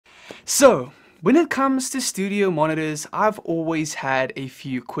So, when it comes to studio monitors, I've always had a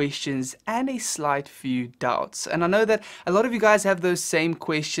few questions and a slight few doubts. And I know that a lot of you guys have those same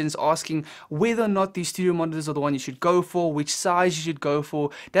questions asking whether or not these studio monitors are the one you should go for, which size you should go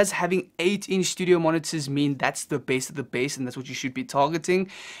for. Does having 8-inch studio monitors mean that's the best of the best and that's what you should be targeting?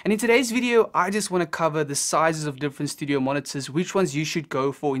 And in today's video, I just want to cover the sizes of different studio monitors, which ones you should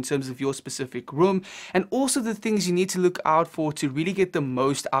go for in terms of your specific room, and also the things you need to look out for to really get the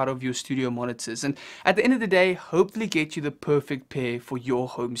most out of your studio monitors. And at the end of the day, hopefully get you the perfect pair for your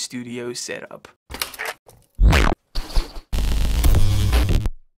home studio setup.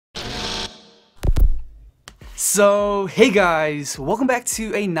 So, hey guys, welcome back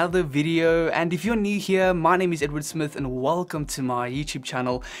to another video, and if you're new here, my name is Edward Smith and welcome to my YouTube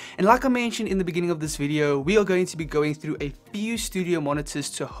channel. And like I mentioned in the beginning of this video, we are going to be going through a few studio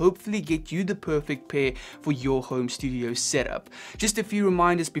monitors to hopefully get you the perfect pair for your home studio setup. Just a few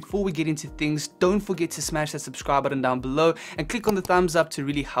reminders before we get into things: don't forget to smash that subscribe button down below and click on the thumbs up to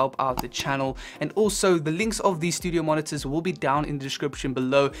really help out the channel. And also, the links of these studio monitors will be down in the description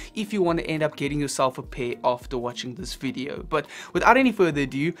below if you want to end up getting yourself a pair after watching this video. But without any further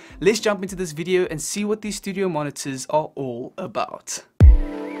ado, let's jump into this video and see what these studio monitors are all about.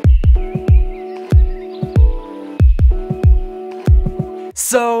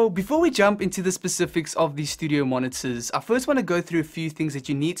 So, before we jump into the specifics of these studio monitors, I first want to go through a few things that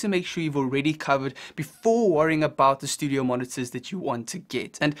you need to make sure you've already covered before worrying about the studio monitors that you want to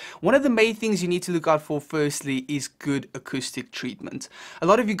get. And one of the main things you need to look out for firstly is good acoustic treatment. A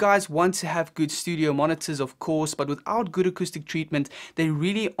lot of you guys want to have good studio monitors, of course, but without good acoustic treatment, they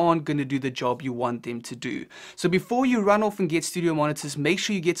really aren't going to do the job you want them to do. So before you run off and get studio monitors, make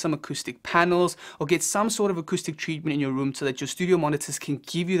sure you get some acoustic panels or get some sort of acoustic treatment in your room so that your studio monitors can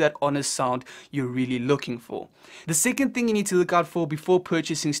give you that honest sound you're really looking for. The second thing you need to look out for before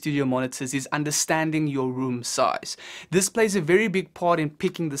purchasing studio monitors is understanding your room size. This plays a very big part in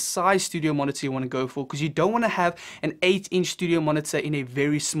picking the size studio monitor you want to go for, because you don't want to have an 8-inch studio monitor in a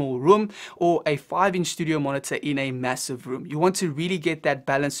very small room or a 5-inch studio monitor in a massive room. You want to really get that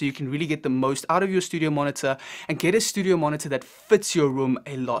balance so you can really get the most out of your studio monitor and get a studio monitor that fits your room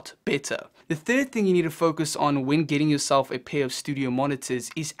a lot better. The third thing you need to focus on when getting yourself a pair of studio monitors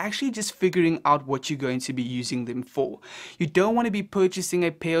is actually just figuring out what you're going to be using them for. You don't want to be purchasing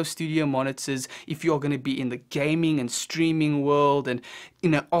a pair of studio monitors if you're going to be in the gaming and streaming world and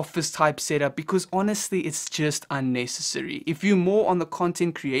in an office type setup, because honestly it's just unnecessary. If you're more on the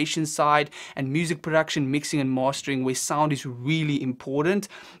content creation side and music production, mixing and mastering, where sound is really important,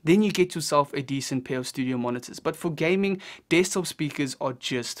 then you get yourself a decent pair of studio monitors. But for gaming, desktop speakers are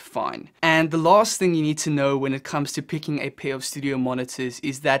just fine. And the last thing you need to know when it comes to picking a pair of studio monitors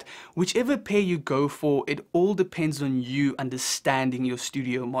is that whichever pair you go for, it all depends on you understanding your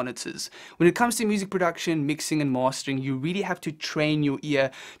studio monitors. When it comes to music production, mixing and mastering, you really have to train your ear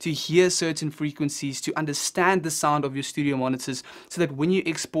to hear certain frequencies, to understand the sound of your studio monitors, so that when you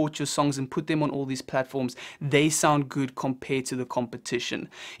export your songs and put them on all these platforms, they sound good compared to the competition.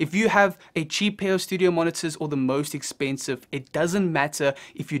 If you have a cheap pair of studio monitors or the most expensive, it doesn't matter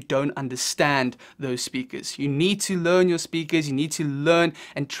if you don't understand those speakers. You need to learn your speakers, you need to learn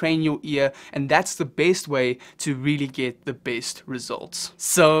and train your ear, and that's the best way to really get the best results.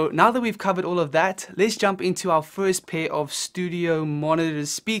 So now that we've covered all of that, let's jump into our first pair of studio monitor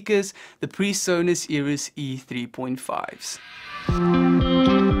speakers, the Presonus Eris E3.5s.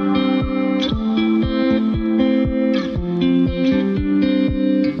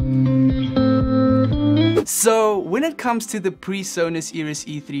 So when it comes to the Presonus Eris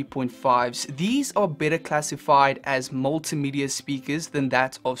E3.5s, these are better classified as multimedia speakers than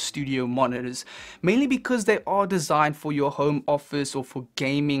that of studio monitors, mainly because they are designed for your home office or for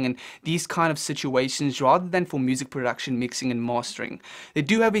gaming and these kind of situations rather than for music production, mixing and mastering. They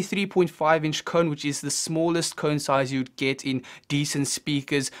do have a 3.5-inch cone, which is the smallest cone size you'd get in decent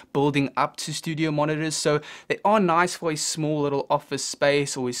speakers building up to studio monitors, so they are nice for a small little office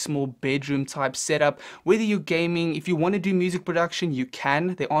space or a small bedroom type setup. Whether you're gaming, if you want to do music production, you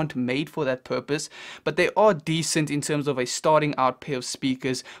can. They aren't made for that purpose, but they are decent in terms of a starting out pair of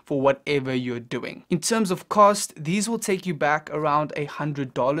speakers for whatever you're doing. In terms of cost, these will take you back around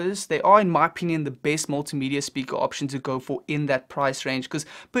 $100. They are, in my opinion, the best multimedia speaker option to go for in that price range, because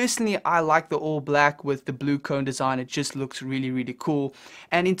personally I like the all black with the blue cone design. It just looks really cool.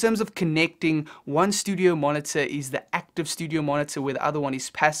 And in terms of connecting, one studio monitor is the active studio monitor where the other one is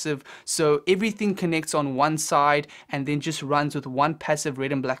passive, so everything connects on on one side and then just runs with one passive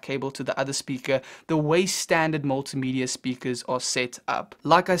red and black cable to the other speaker, the way standard multimedia speakers are set up.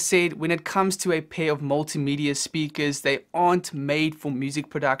 Like I said, when it comes to a pair of multimedia speakers, they aren't made for music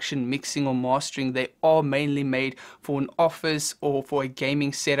production, mixing or mastering. They are mainly made for an office or for a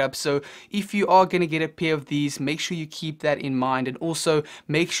gaming setup. So if you are going to get a pair of these, make sure you keep that in mind, and also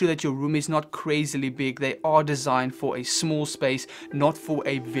make sure that your room is not crazily big. They are designed for a small space, not for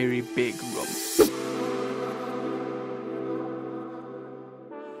a very big room.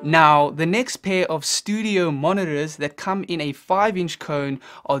 Now, the next pair of studio monitors that come in a 5-inch cone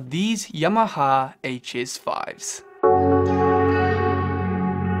are these Yamaha HS5s.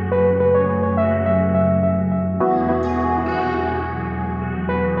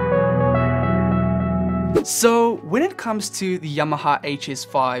 So when it comes to the Yamaha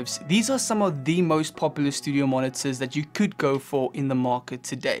HS5s, these are some of the most popular studio monitors that you could go for in the market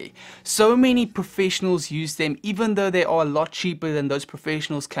today. So many professionals use them. Even though they are a lot cheaper than those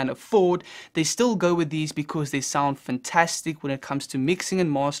professionals can afford, they still go with these because they sound fantastic when it comes to mixing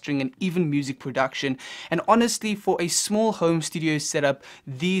and mastering and even music production. And honestly, for a small home studio setup,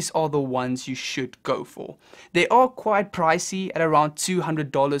 these are the ones you should go for. They are quite pricey at around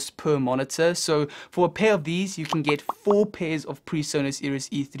 $200 per monitor. So for a pair of these, you can get 4 pairs of Presonus Eris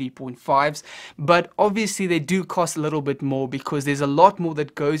E3.5s, but obviously they do cost a little bit more because there's a lot more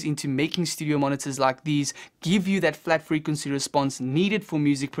that goes into making studio monitors like these give you that flat frequency response needed for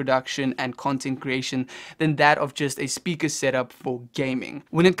music production and content creation than that of just a speaker setup for gaming.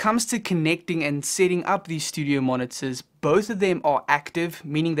 When it comes to connecting and setting up these studio monitors, both of them are active,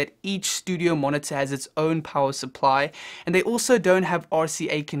 meaning that each studio monitor has its own power supply, and they also don't have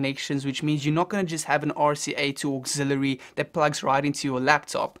RCA connections, which means you're not going to just have an RCA to auxiliary that plugs right into your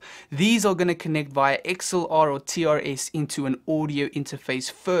laptop. These are going to connect via XLR or TRS into an audio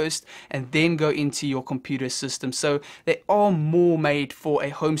interface first and then go into your computer system. So they are more made for a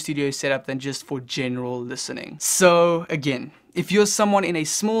home studio setup than just for general listening. So again, if you're someone in a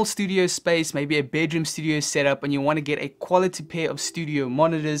small studio space, maybe a bedroom studio setup, and you want to get a quality pair of studio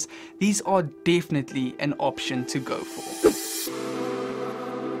monitors, these are definitely an option to go for.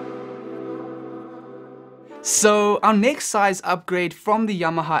 So our next size upgrade from the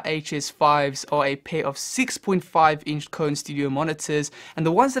Yamaha HS5s are a pair of 6.5-inch cone studio monitors, and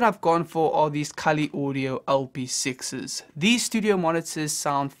the ones that I've gone for are these Kali Audio LP6s. These studio monitors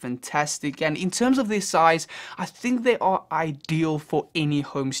sound fantastic, and in terms of their size, I think they are ideal for any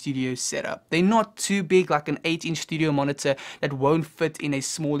home studio setup. They're not too big like an 8-inch studio monitor that won't fit in a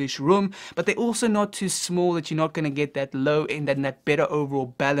smallish room, but they're also not too small that you're not going to get that low end and that better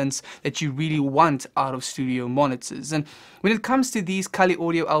overall balance that you really want out of studio monitors. And when it comes to these Kali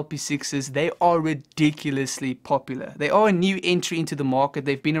Audio LP6s, they are ridiculously popular. They are a new entry into the market.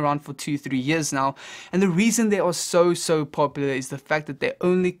 They've been around for 2-3 years now, and the reason they are so popular is the fact that they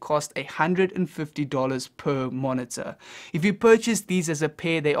only cost $150 per monitor. If you purchase these as a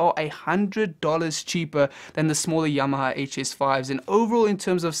pair, they are $100 cheaper than the smaller Yamaha HS5s, and overall in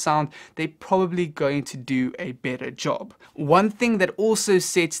terms of sound, they're probably going to do a better job. One thing that also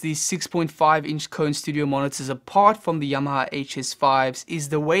sets these 6.5-inch cone studio monitors apart from the Yamaha HS5s is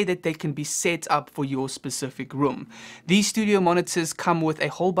the way that they can be set up for your specific room. These studio monitors come with a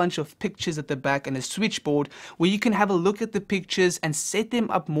whole bunch of pictures at the back and a switchboard where you can have a look at the pictures and set them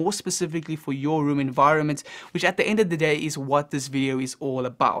up more specifically for your room environment, which at the end of the day is what this video is all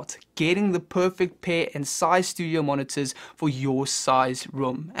about. Getting the perfect pair and size studio monitors for your size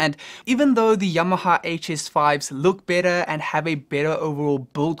room. And even though the Yamaha HS5s look better and have a better overall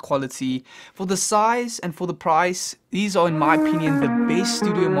build quality, for the size and for the price, these are in my opinion the best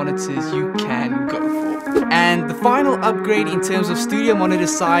studio monitors you can go for. And the final upgrade in terms of studio monitor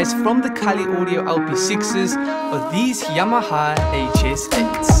size from the Kali Audio LP6s are these Yamaha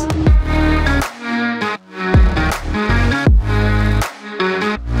HS8s.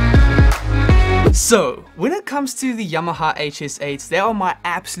 So, when it comes to the Yamaha HS8s, they are my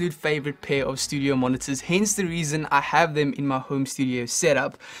absolute favorite pair of studio monitors, hence the reason I have them in my home studio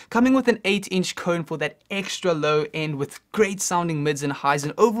setup. Coming with an 8-inch cone for that extra low end with great sounding mids and highs,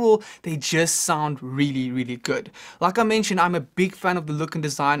 and overall they just sound really good. Like I mentioned, I'm a big fan of the look and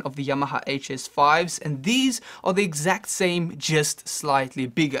design of the Yamaha HS5s, and these are the exact same, just slightly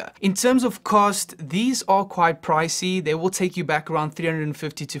bigger. In terms of cost, these are quite pricey. They will take you back around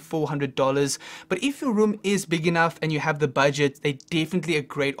 $350 to $400. But if your room room is big enough and you have the budget, they're definitely a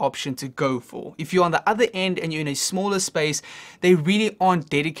great option to go for. If you're on the other end and you're in a smaller space, they really aren't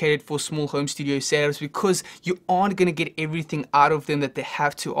dedicated for small home studio setups because you aren't going to get everything out of them that they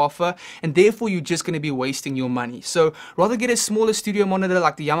have to offer, and therefore you're just going to be wasting your money. So rather get a smaller studio monitor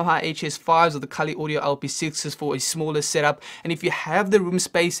like the Yamaha HS5s or the Kali Audio LP6s for a smaller setup, and if you have the room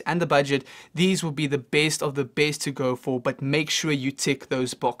space and the budget, these will be the best of the best to go for, but make sure you tick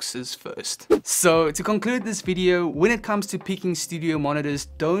those boxes first. So to conclude this video, when it comes to picking studio monitors,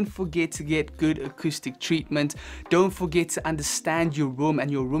 don't forget to get good acoustic treatment. Don't forget to understand your room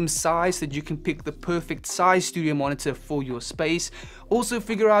and your room size so that you can pick the perfect size studio monitor for your space. Also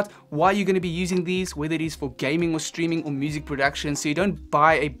figure out why you're going to be using these, whether it is for gaming or streaming or music production, so you don't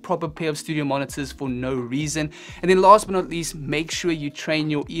buy a proper pair of studio monitors for no reason. And then last but not least, make sure you train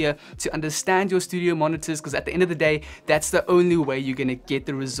your ear to understand your studio monitors, because at the end of the day, that's the only way you're going to get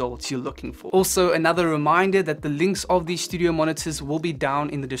the results you're looking for. Also, another reminder that the links of these studio monitors will be down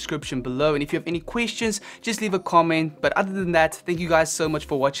in the description below, and if you have any questions, just leave a comment. But other than that, thank you guys so much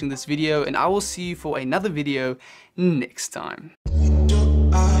for watching this video, and I will see you for another video next time.